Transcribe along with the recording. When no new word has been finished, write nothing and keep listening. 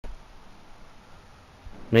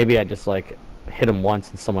Maybe I just like hit him once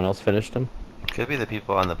and someone else finished him. Could be the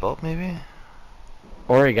people on the boat, maybe?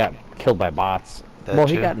 Or he got killed by bots. That well,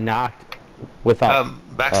 too. he got knocked without.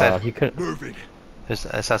 Backside. He couldn't. Moving.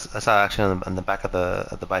 I saw action on the back of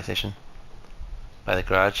the buy station. By the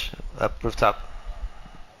garage. Up rooftop.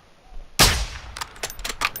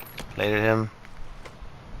 Later him.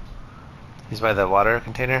 He's by the water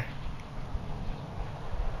container.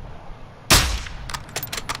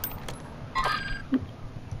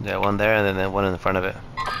 Yeah, one there and then one in the front of it.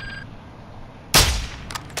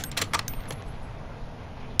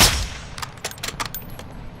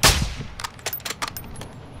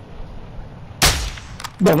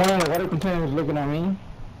 The one in the water container is looking at me.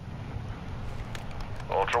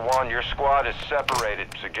 Ultra One, your squad is separated.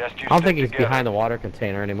 Suggest you I don't think stick he's together. behind the water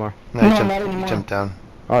container anymore. No, No, he not anymore. jumped down.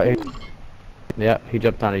 Oh, yeah, he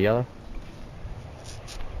jumped onto yellow.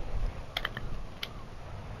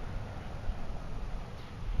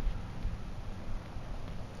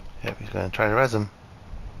 Yep, he's gonna try to res him.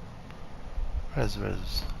 Res.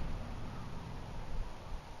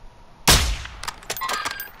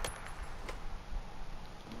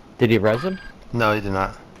 Did he res him? No, he did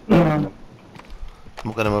not. No.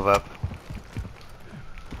 I'm gonna move up.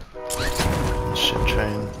 Ship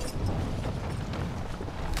train.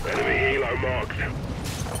 Enemy helo marked.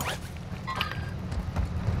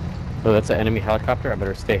 Oh, that's an enemy helicopter. I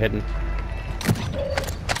better stay hidden.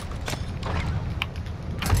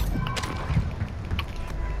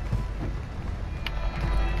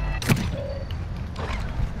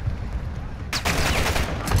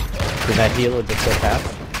 Did that helo just go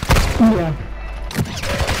past? Yeah.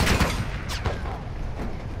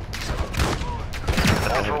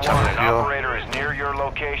 Ultra One, an operator is near your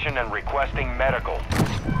location and requesting medical.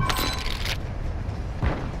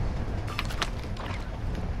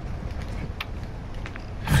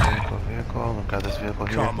 Vehicle. Look at this vehicle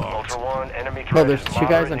here. Come on. Ultra One, enemy Bro, threat there's is two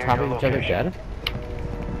guys moderate on near top your of each other location. dead?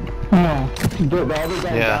 No. The other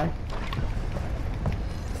guy Yeah. died.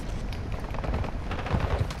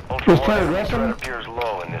 Ultra Just try One, to enemy rush threat him? appears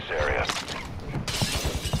low in this area.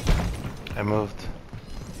 I moved.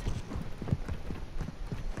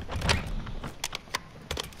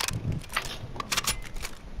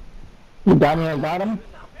 You got me, I got him.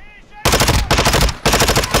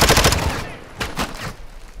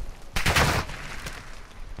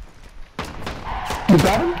 You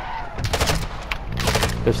got him?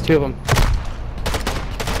 There's two of them.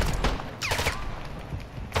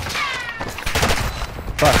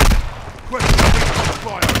 Fuck.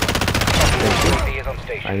 Fire. UAV is on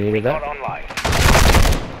station. I needed that. Recon online.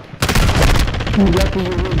 You got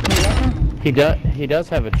the He does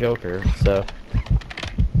have a Joker, so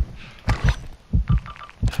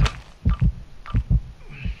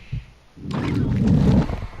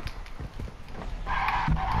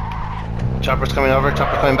Chopper's coming over.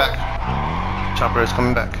 Chopper's coming back. Chopper is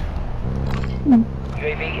coming back.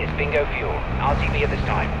 UAV is bingo fuel. RTB at this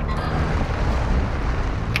time.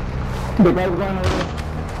 The guy's going over.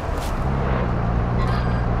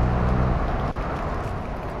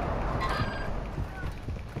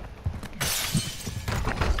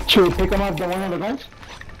 Should we pick him up, the one of the guys?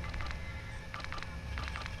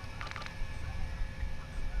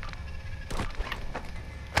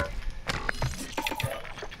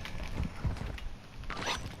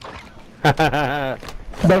 That's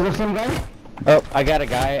the same guy? Oh, I got a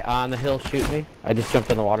guy on the hill shooting me. I just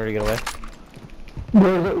jumped in the water to get away.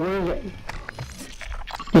 Where is it? Where is it?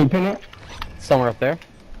 Can you pin it? Somewhere up there.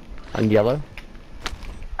 On yellow.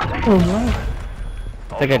 Oh,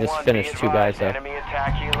 I think I just Ultra One, finished be two guys advised, though. Enemy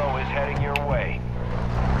attack helo is heading your way.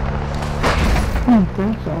 I don't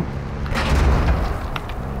think so.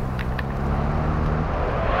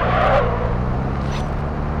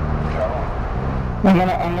 I'm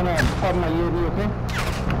gonna pop my UAV, okay?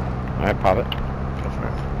 Alright, pop it. Go for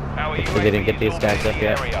it. How are They didn't get these guys up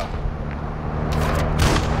yet.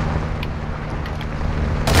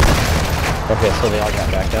 Okay, so they all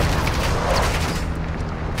got back up.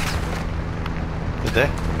 Did they?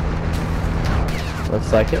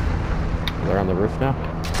 Looks like it. They're on the roof now.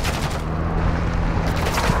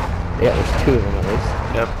 Yeah, there's two of them at least.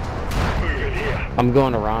 Yep. Moving here. I'm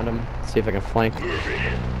going around them, see if I can flank.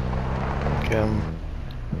 Moving. Okay.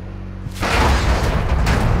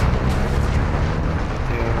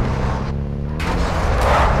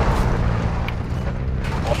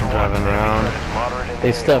 Driving around.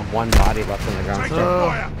 They still have one body left on the ground. Taking So.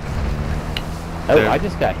 fire. Oh, I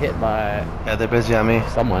just got hit by Yeah, they're busy on me.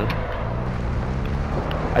 someone.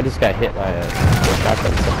 I just got hit by a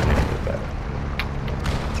shotgun. Something.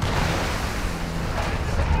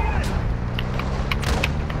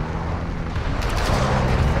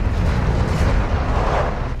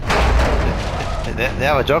 They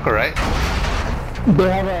have a Joker, right? They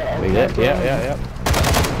have a... Yeah.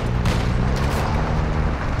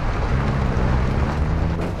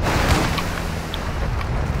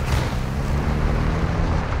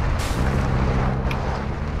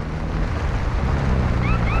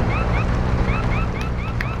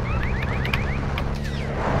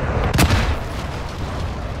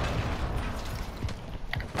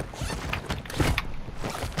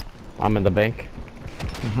 I'm in the bank.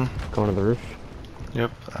 Going to the roof. Yep.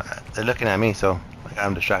 They're looking at me, so I got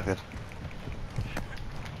them distracted.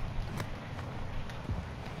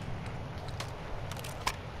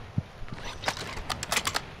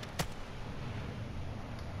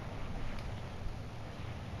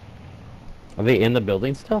 Are they in the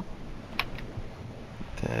building still?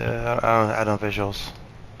 I don't visuals.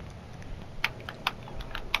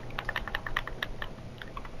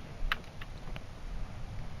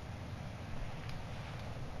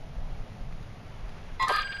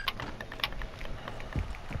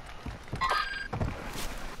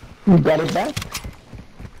 You got it back?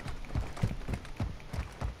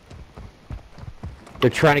 They're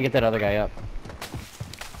trying to get that other guy up.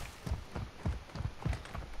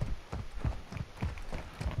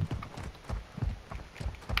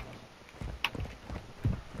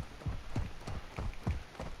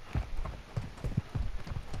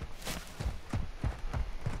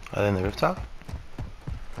 Are they in the rooftop?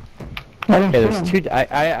 I don't Okay, see there's him. two.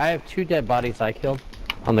 I have 2 dead bodies I killed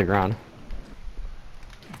on the ground.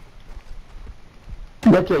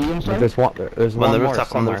 That's it, you inside? There's one. There's On one the more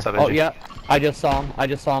rooftop, on the somewhere. rooftop, Oh Angie. yeah, I just saw him. I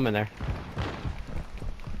just saw him in there.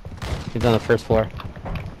 He's on the first floor.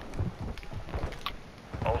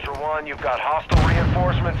 Ultra One, you've got hostile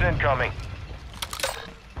reinforcements incoming.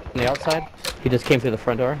 On the outside. He just came through the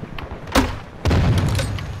front door.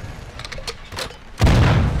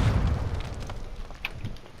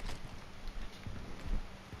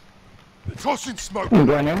 Tossing smoke. I'm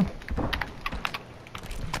going in.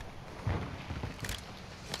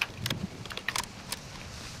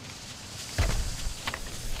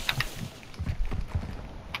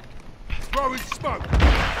 Throwing smoke.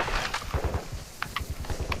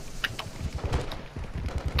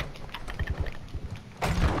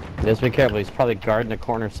 Just be careful. He's probably guarding a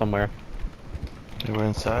corner somewhere. They were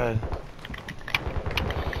inside.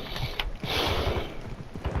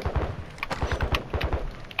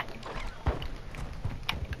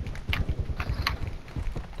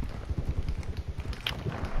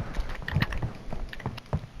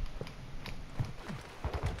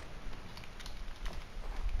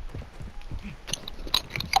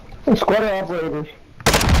 Squad of operators.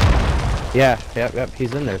 Yeah. Yep.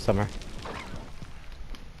 He's in there somewhere.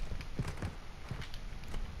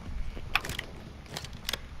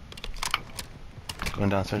 Going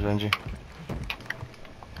downstairs, Benji.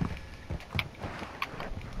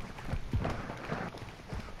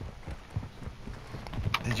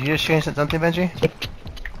 Did you just change something, Benji?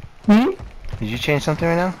 Hmm? Did you change something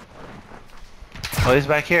right now? Oh, he's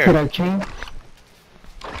back Did here. I change?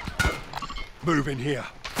 Move in here.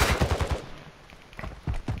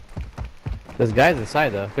 This guy's inside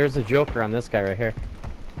though. There's a Joker on this guy right here.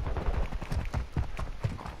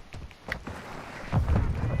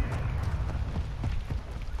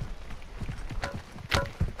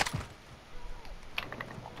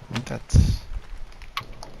 I think that's...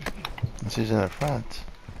 This is in the front.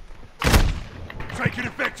 Taking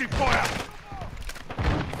effective fire.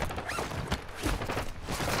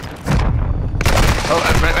 Oh,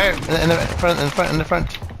 right, in the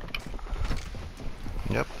front.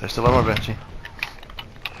 Yep, there's still one more, Benji.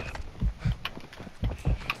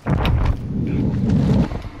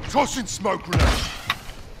 Tossing smoke grenade.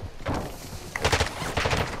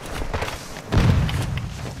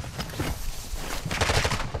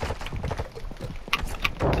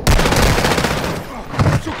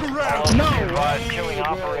 Took a round. Be advised, killing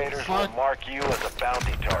operators will mark you as a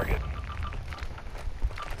bounty target.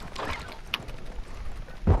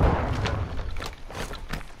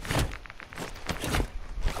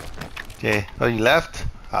 Okay. Oh, you left?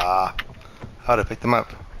 Ah. How'd I pick them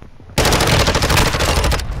up?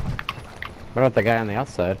 What about the guy on the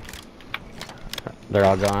outside? They're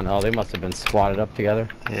all gone. Oh, they must have been squatted up together.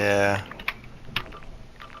 Yeah.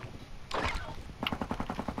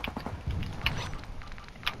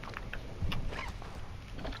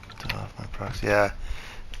 Turn off my proxy. Yeah.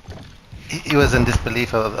 He was in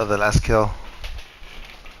disbelief of the last kill.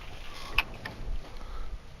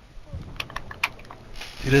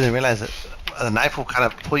 He didn't realize that the knife will kind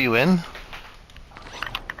of pull you in.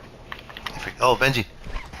 Oh, Benji.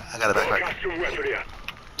 I got a backpack. Custom weapon here.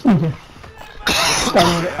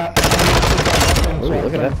 Ooh,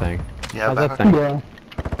 look at that thing. Yeah, How's that backpack. thing? Yeah.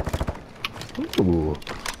 Ooh.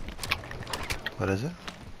 What is it?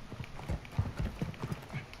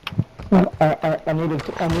 I need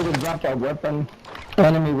to drop a weapon.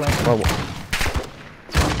 Enemy weapon. Oh,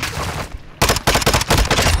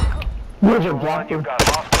 Where's your Ultra One, you've dropper?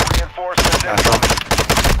 got hostile reinforcements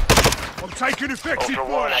incoming. I'm taking effective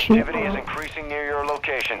Ultra One, fire. activity is increasing near your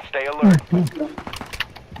location. Stay alert.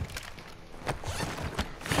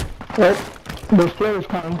 Oh, the player's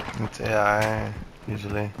coming. It's AI,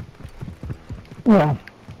 usually. Yeah.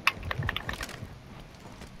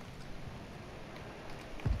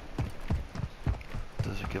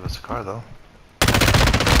 Doesn't give us a car though.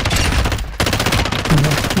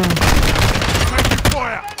 Taking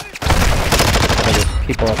fire. there's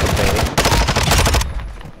people at the base.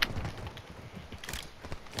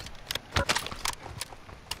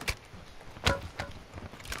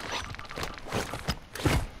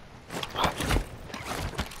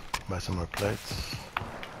 Buy some more plates.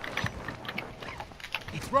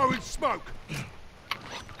 Throwing smoke.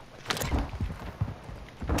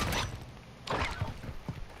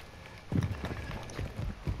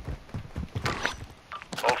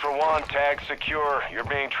 Ultra One, tag secure. You're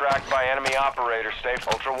being tracked by enemy operators. Stay.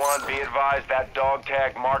 Ultra One, be advised that dog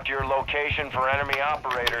tag marked your location for enemy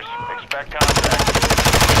operators. Expect contact.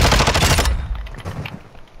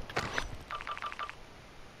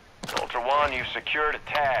 Ultra One, you've secured a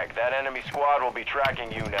tag. That enemy squad will be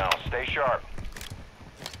tracking you now. Stay sharp.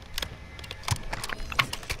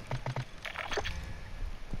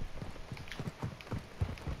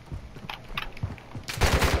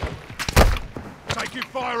 Taking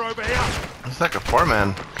fire over here. It's like a 4-man.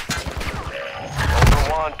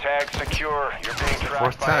 Ultra One, tag secure. You're being tracked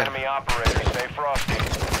Fourth by tag. enemy operators. Stay frosty.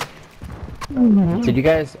 Did you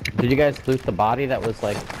guys loot the body that was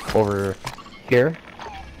like over here?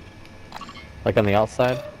 Like on the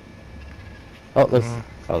outside? Oh, this.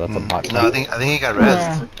 Oh, that's a bot. No, I think he got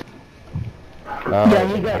rezzed. Yeah, Oh,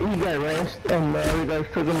 he got rest, and you guys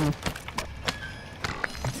took him.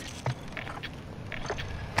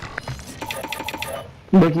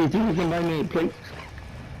 But you think you can buy me plates?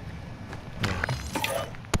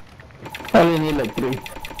 I only need like 3.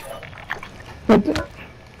 But,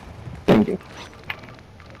 thank you.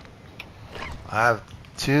 I have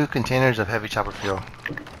 2 containers of heavy chopper fuel.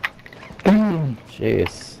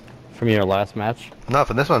 jeez. From your last match? No,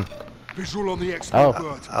 from this one. Visual on the Oh. expert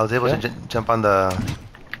bird. I was able Yeah. to jump on the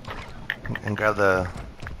and grab the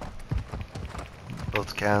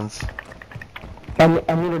both cans. I'm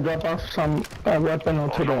gonna drop off some weapon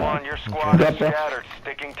onto Ultra One, the. your squad is Okay. scattered.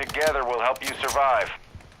 Sticking together will help you survive.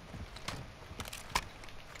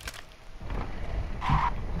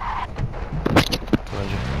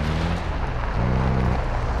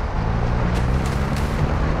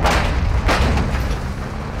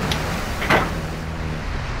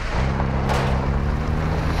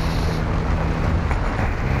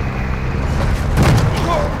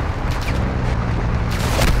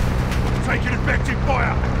 Taking effective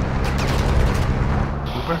fire.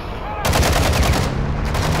 Cooper?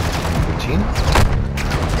 15?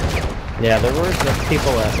 Yeah, there were just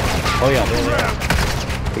people at. Oh yeah, there they are.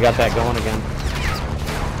 We got that going again.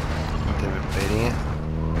 They were baiting it.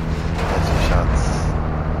 Got some shots.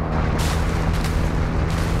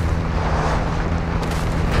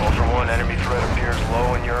 Ultra One, enemy threat appears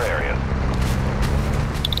low in your area.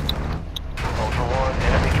 Ultra One,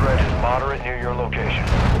 enemy threat is moderate near your location.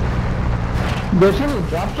 There's any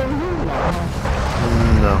drops over here?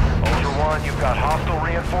 No. Ultra One, you've got hostile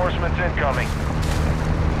reinforcements incoming.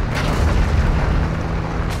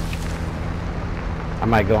 I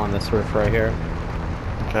might go on this roof right here.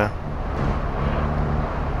 Okay.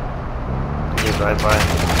 You drive by.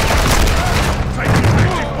 Taking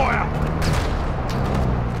effective fire.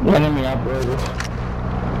 Enemy operators.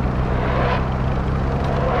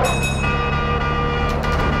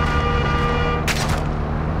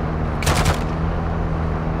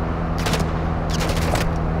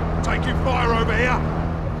 Taking fire over here.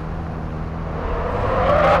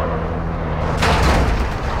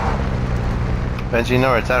 Benji, you know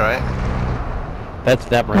where it's at, right? That's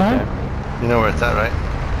them right Huh? there. You know where it's at, right?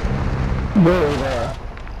 Where is the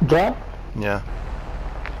drop? Yeah.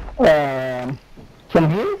 From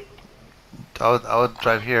here? I would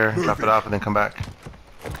drive here, drop it off, and then come back.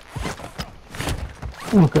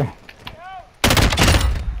 Okay.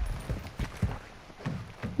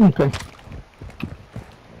 Okay.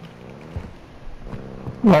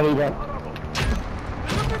 What do you got?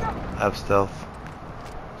 I have stealth.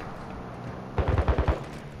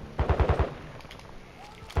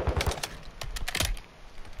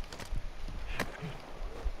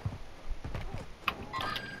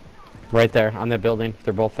 Right there, on the building.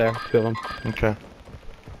 They're both there, two of them. Okay.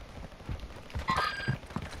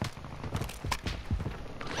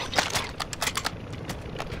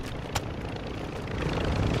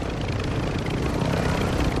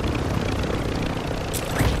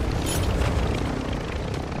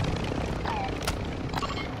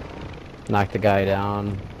 Knock the guy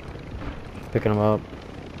down. Picking him up.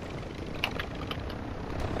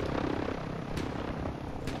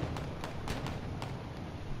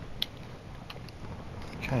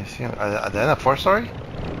 Okay, I see him. Are they in a 4-story?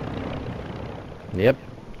 Yep.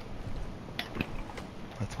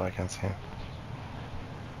 That's why I can't see him.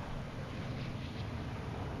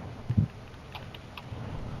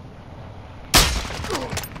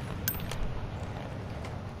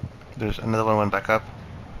 There's another one went back up.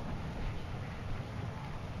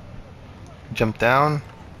 Jumped down.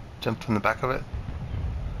 Jumped from the back of it.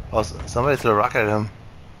 Oh, somebody threw a rocket at him.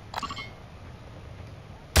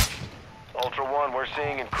 Ultra One, we're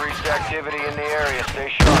seeing increased activity in the area. Stay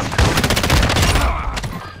sharp.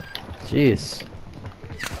 Jeez.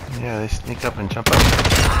 Yeah, they sneak up and jump up.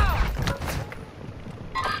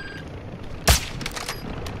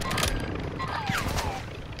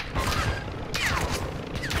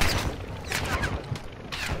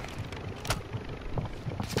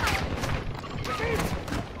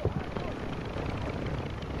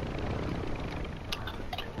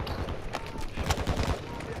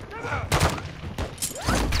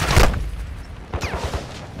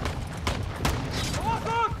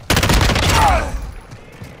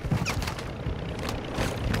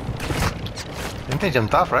 I think they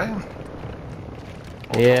jumped off, right?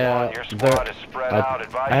 Yeah, Your squad is spread out.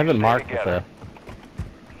 Advise I have you it stay marked together.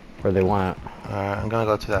 where they went. I'm gonna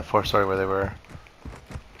go to that 4-story where they were.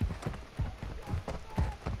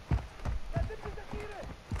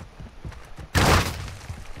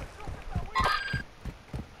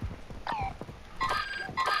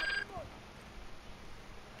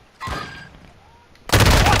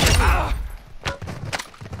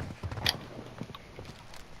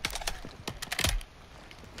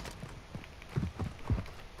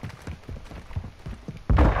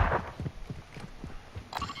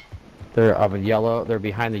 They're of a yellow. They're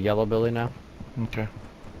behind the yellow building now. Okay.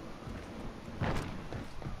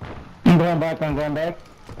 I'm going back, I'm going back.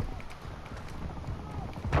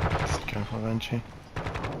 Just careful, Renchi.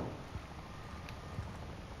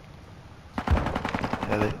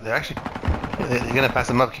 Yeah, they're actually... You're gonna pass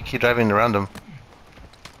them up, keep driving around them.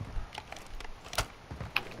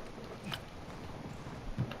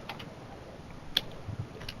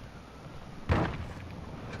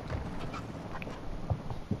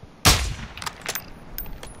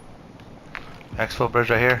 Exfil bridge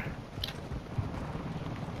right here.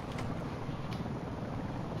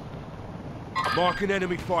 Marking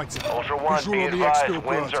enemy fighter. Ultra One, Visual be on the advised, exfil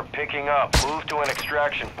winds bird. are picking up. Move to an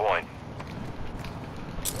extraction point.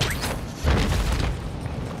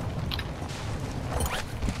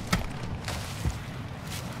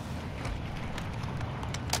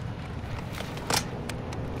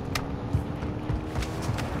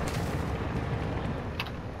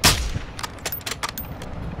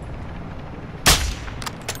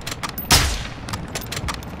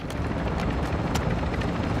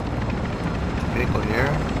 Vehicle here.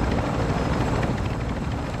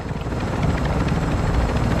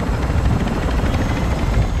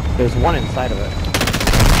 There's one inside of it.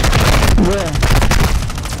 Where?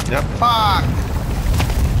 Yep. Fuck!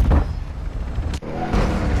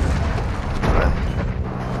 Run.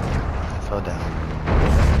 Fell down.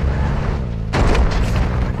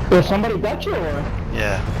 There's somebody got you or?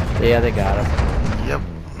 Yeah. Yeah, they got him. Yep.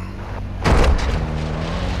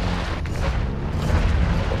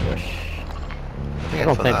 I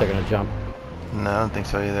don't think they're gonna jump. No, I don't think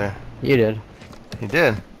so either. You did. He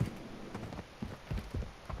did.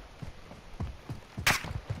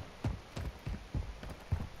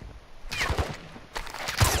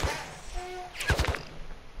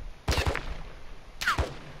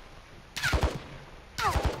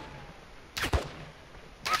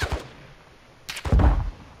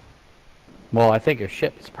 Well, I think your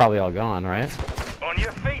ship's probably all gone, right? On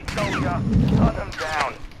your feet, soldier. Hunt them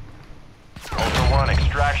down. Ultra One,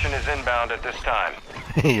 extraction is inbound at this time.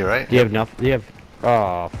 You're right. Do you have enough? Do you have?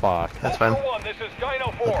 Oh fuck. That's fine. Ultra One, this is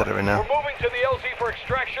Dino 4. Look at it right now. We're moving to the LZ for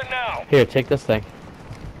extraction now. Here, take this thing.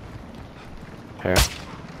 Here.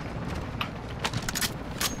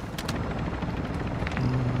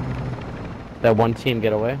 That one team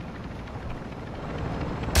get away?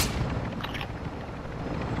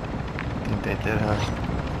 I think they did, huh?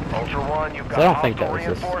 Ultra One, you've I got don't think hostile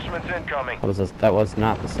that was this. reinforcements incoming. What was this? That was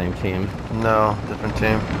not the same team. No, different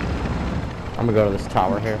team. I'm gonna go to this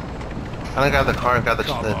tower here. gonna grab the car and grab the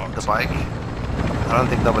bike. I don't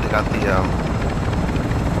think nobody got the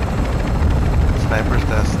sniper's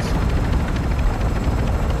test.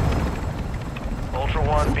 Ultra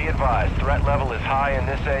One, be advised. Threat level is high in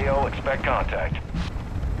this AO. Expect contact.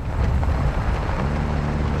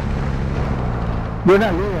 We're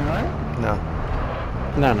not moving, right? No.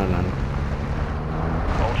 No, no, no.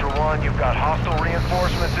 Ultra One, you've got hostile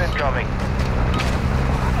reinforcements incoming.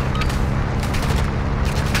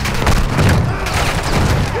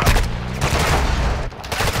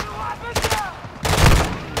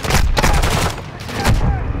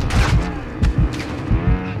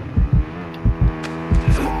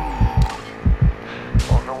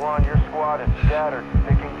 Ultra One, your squad is scattered.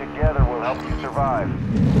 Sticking together will help you survive.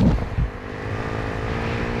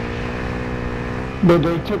 But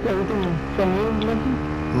they took everything from you, Lucky?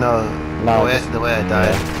 No. No, The way I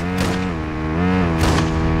died.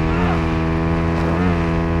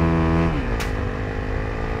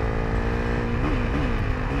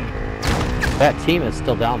 That team is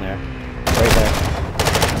still down there. Right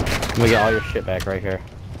there. We get all your shit back right here.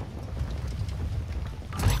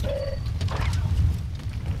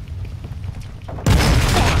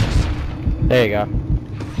 There you go.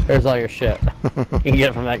 There's all your shit. You can get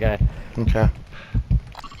it from that guy. Okay.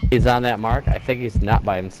 He's on that mark. I think he's not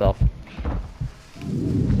by himself.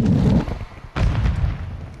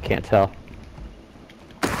 Can't tell.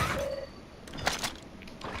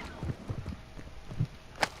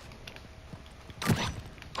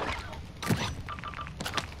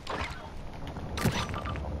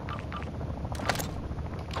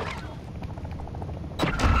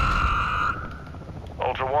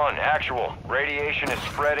 Ultra One, actual. Radiation is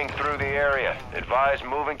spreading through the area. Advise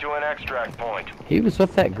moving to an extract point. He was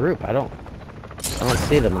with that group. I don't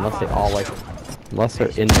see them unless they all unless they're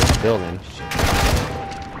in this building.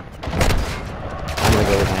 I'm gonna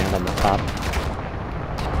go land on the top.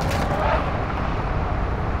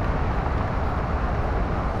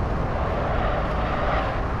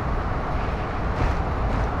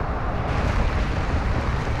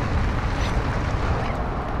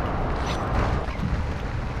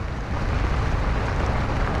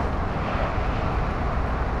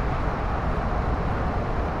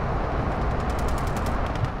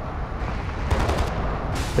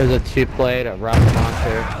 There's a 2-plate, a rocket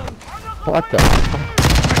launcher. What the?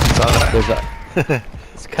 Saw that. There's a.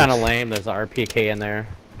 It's kind of lame. There's an RPK in there.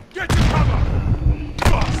 Get to cover!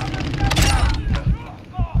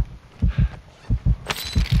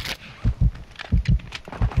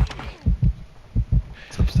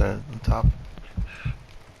 It's upstairs on top.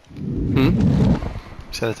 Hmm?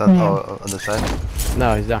 You said it's on, on the side?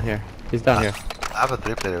 No, he's down here. He's down here. I have a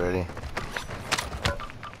 3-plate already.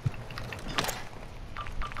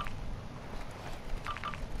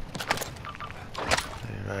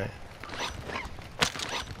 You're right.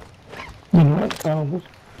 You know what?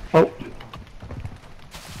 Oh.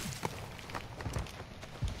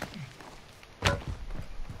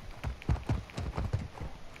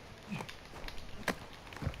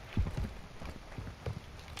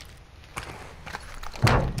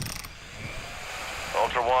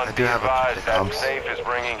 Ultra One, I be do have a advised that comms. safe is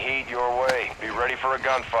bringing heat your way. Be ready for a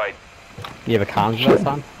gunfight. You have a comms vest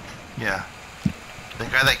on? Yeah. The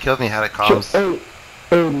guy that killed me had a comms.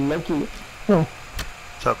 Hey, Lucky. Oh,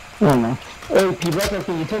 What's up? oh no. Hey, P-Bucker,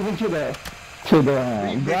 can you take me to the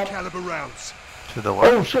Big drop? caliber rounds. To the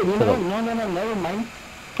what? Oh shit, you know, no, never mind.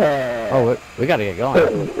 Oh, we gotta get going.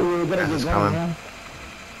 We gotta Yeah, get it's going, coming.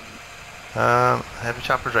 yeah. Heavy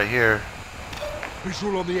chopper's right here.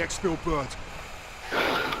 Visual on the exfil bird.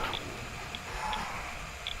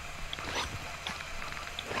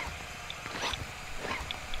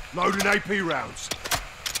 Loading AP rounds.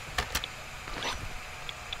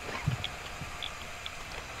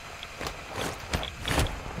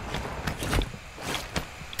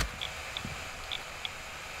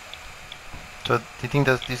 So, do you think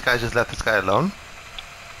that these guys just left this guy alone?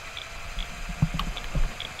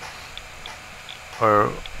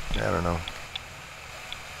 Or, I don't know.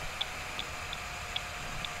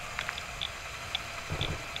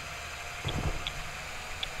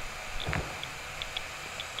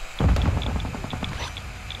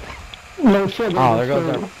 No shit. Oh, there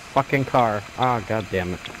goes our fucking car. Oh, god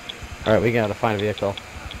damn it. Alright, we gotta find a vehicle.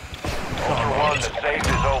 Ultra One, the safe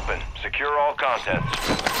is open. Secure all contents.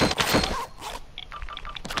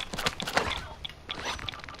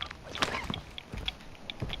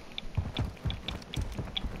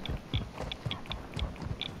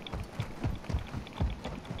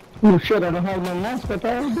 Oh shit, I don't have no mask, but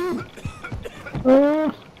I do.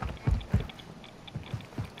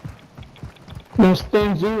 No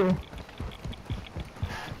stand zero.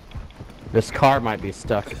 This car might be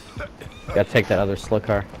stuck. Gotta take that other slow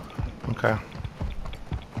car. Okay.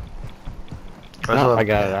 No, I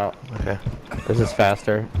got it out. Okay. This is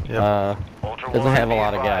faster. Yep. Ultra Doesn't One, have a be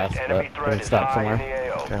lot of gas, advised, but enemy we threat can is stop high in somewhere.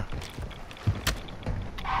 the AO. Okay.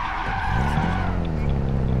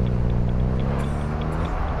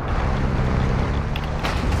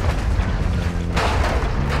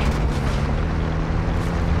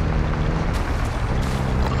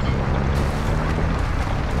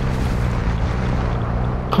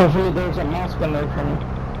 Hopefully there's a mask in there for me.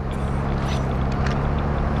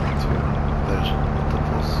 There's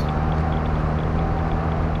multiples.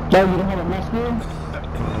 Yeah, you don't have a mask here?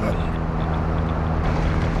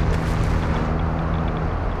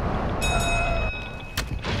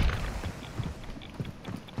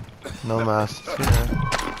 No masks here.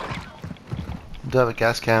 Do have a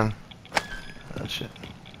gas can. Oh shit.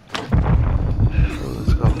 So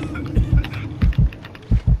let's go.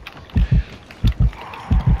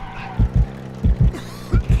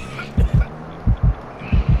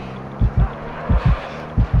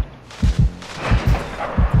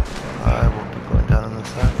 I will be going down on this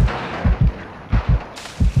side.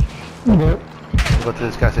 Yep. We'll go to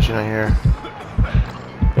this gas station right here.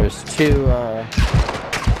 There's two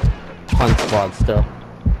hunt squads still.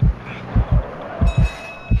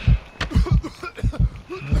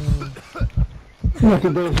 Look,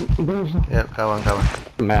 there's Yep, got one, got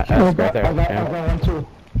one. Matt, I that's right got, there. I got Yeah. one too.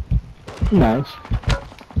 Nice.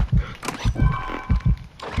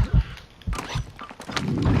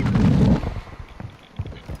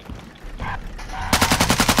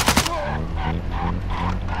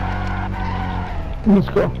 Let's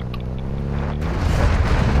go.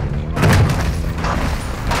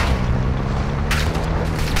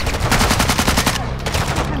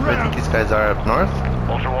 Where do you think these guys are up north?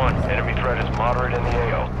 Ultra One, enemy threat is moderate in the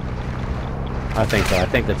AO. I think so. I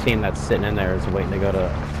think the team that's sitting in there is waiting to go to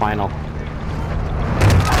final.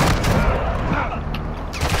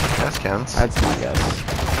 Gas cans. That's my guess.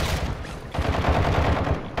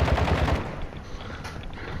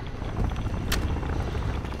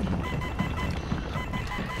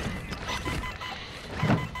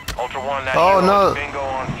 Ultra One, that Oh, hero no. is bingo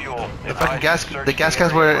on fuel. The fucking gas, the gas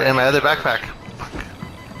cans were in my other backpack.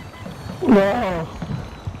 No.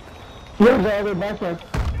 Where's the other backpack?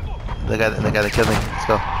 The guy that killed me. Let's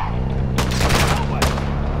go.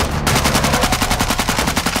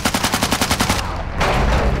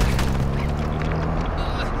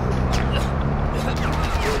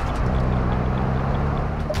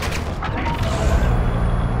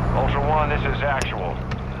 Ultra One, this is actual.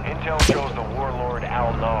 Intel shows the warlord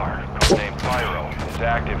Al-Nar, codenamed Pyro, is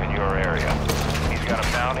active in your area. He's got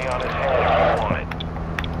a bounty on his head if you want it.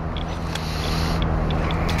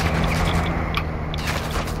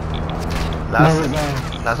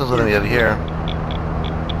 Last one's gonna be over here.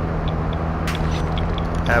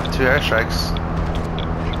 I have 2 airstrikes.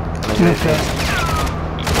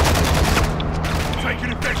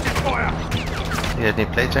 Taking effective fire. You guys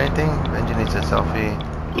need plates or anything? Benji needs a selfie.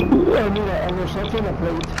 I need a reception a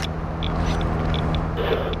plate.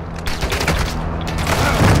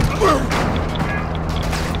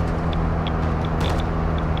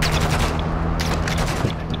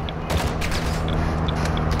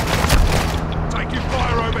 Taking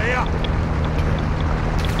fire over here.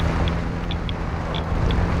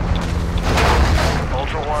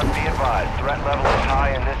 Ultra One, be advised. Threat level is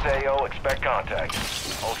high in this AO. Expect contact.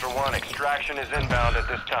 Ultra One, extraction is inbound at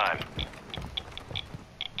this time.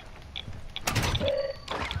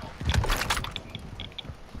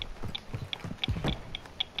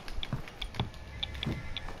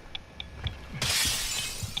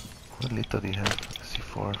 What lethal do you have?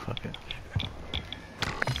 C4, fuck it.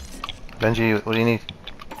 Benji, what do you need?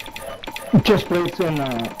 Just plates and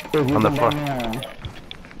On the floor.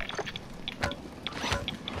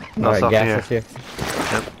 No Alright, selfie gas here. is here.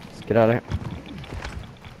 Yep. Let's get out of here.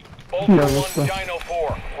 Ultra No, One, this one. Dino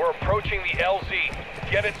 4. We're approaching the LZ.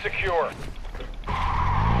 Get it secure.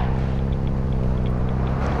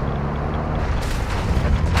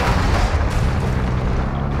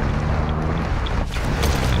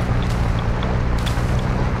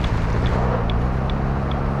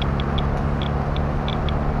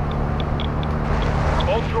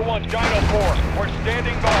 Ultra One, Dino 4. We're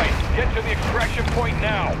standing by. Get to the extraction point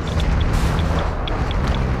now.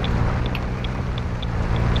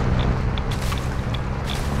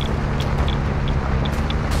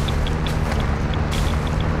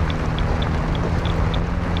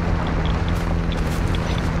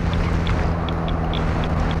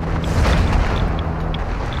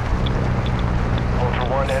 Ultra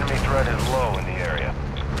One, enemy threat is low in the area.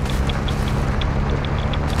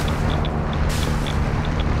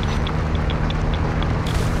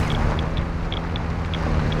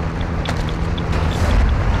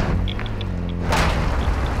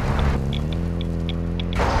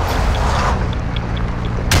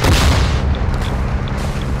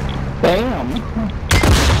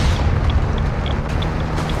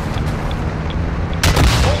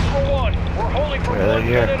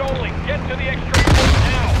 here. unit only. Get to the extract point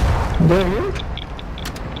now. They're here?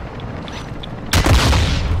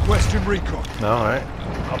 Requesting recon. No, alright.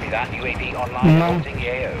 Copy that. UAV online. No. Holding the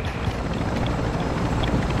AO.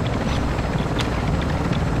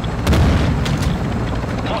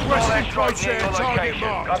 Requesting strike near your target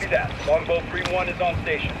marked. Copy that. Longbow 3-1 is on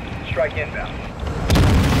station. Strike inbound.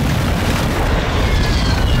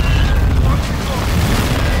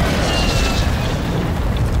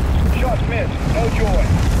 Shots missed. No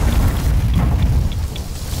joy.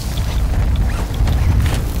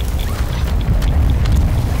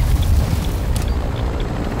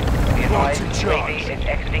 Be advised, Right in charge. UAV is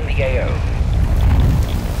exiting the AO.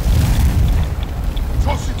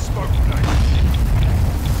 Tossing smoke grenade.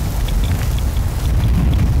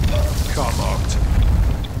 Car marked.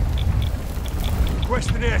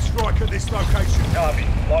 Requesting airstrike at this location. Copy.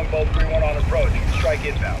 Longbow 3-1 on approach. Strike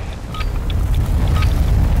inbound.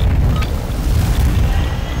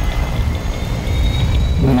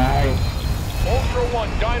 Nice. Ultra One,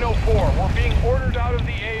 Dino 4. We're being ordered out of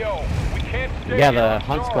the AO. We can't stay Yeah, here. the I'm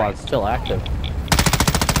hunt sorry. squad's still active.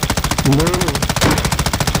 Moving.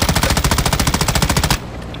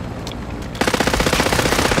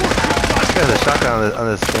 This guy's a shotgun on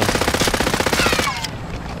this thing.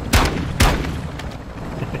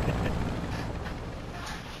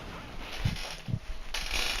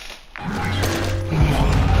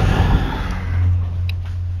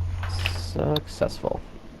 Successful.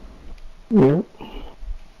 Yep.